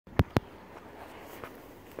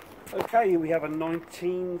Okay, we have a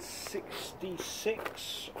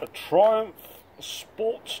 1966 a Triumph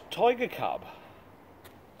Sports Tiger Cub.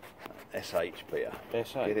 SH, Peter.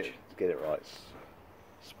 SH. Get it right.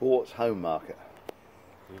 Sports home market.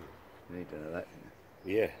 You need to know that.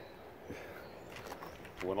 Yeah.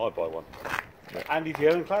 When I buy one. Andy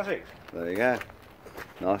Tiernans Classic. There you go.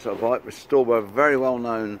 Nice little bike, restored by a very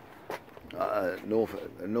well-known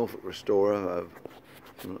Norfolk restorer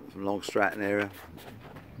from Long Stratton area.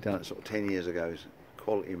 Done it sort of 10 years ago. He's a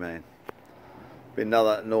quality man. Been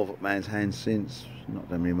another Norfolk man's hands since. Not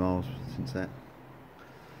that many miles since that.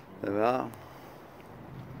 There we are.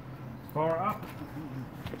 Fire it up.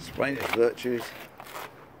 Explain its virtues.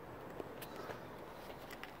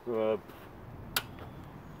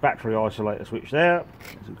 Battery isolator switch there.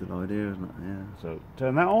 That's a good idea, isn't it? Yeah. So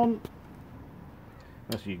turn that on.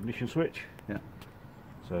 That's the ignition switch. Yeah.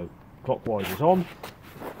 So clockwise is on.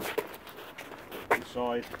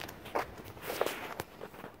 Inside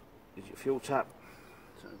is your fuel tap.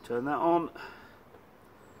 So turn that on.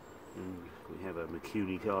 And we have a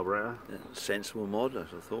McCuney carburetor. Yeah, sensible mod,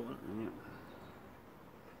 as I thought. Yeah.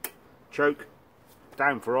 Choke.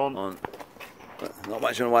 Down for on. Not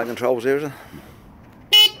much on the way controls here, is there?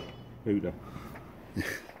 Hooter.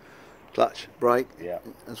 Clutch, brake, Yeah.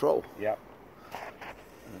 and throttle. Yeah.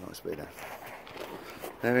 Nice speeder.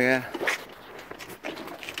 There we go.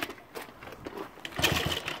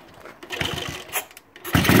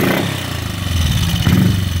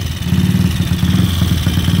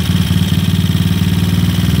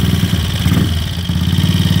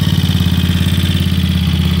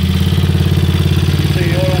 See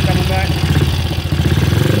the oil coming back.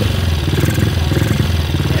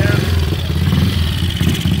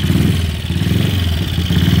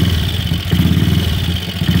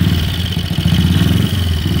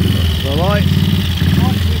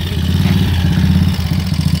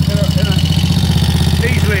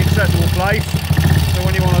 Easily accessible place, so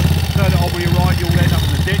when you want to turn it on with your right, you'll end up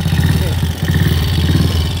in the ditch.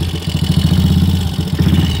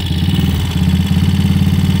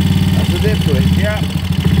 That's the dip switch. Yeah.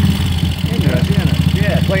 Interesting, isn't it?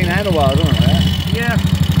 Yeah, clean handlebars, aren't they? Yeah.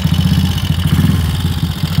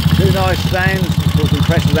 Two nice stands for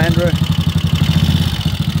compressors, Andrew.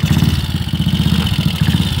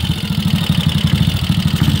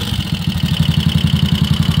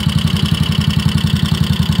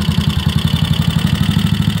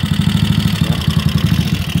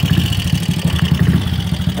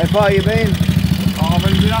 How far you been? Oh, I've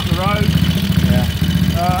only been up the road. Yeah.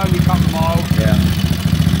 Only a couple of miles. Yeah.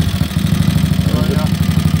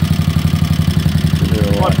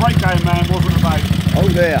 My breakdown man wasn't about. Oh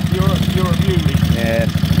dear. You're a beauty. Yeah.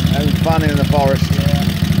 Having fun in the forest. Yeah.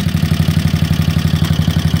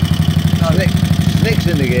 Snicks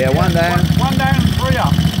in the gear, Yeah, one down. One down, three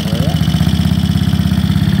up.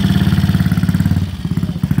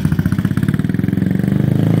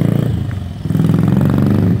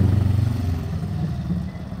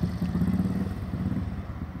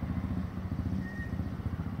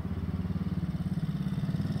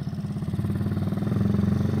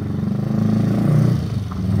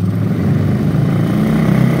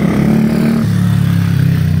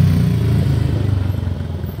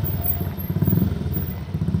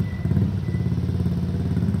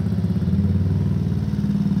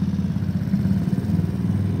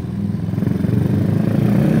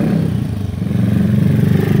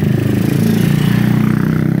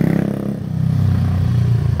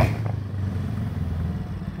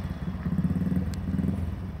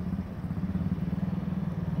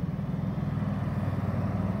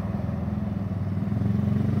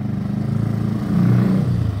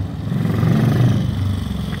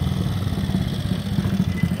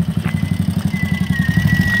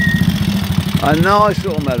 A nice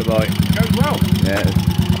little motorbike. Goes well. Yeah,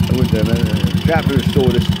 I would do. A chap who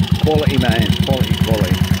restored this, quality man, quality.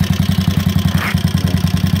 Yeah.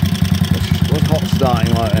 What's hot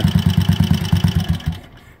starting like that?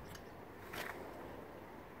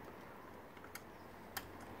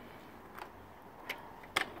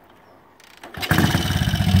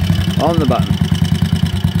 On the button.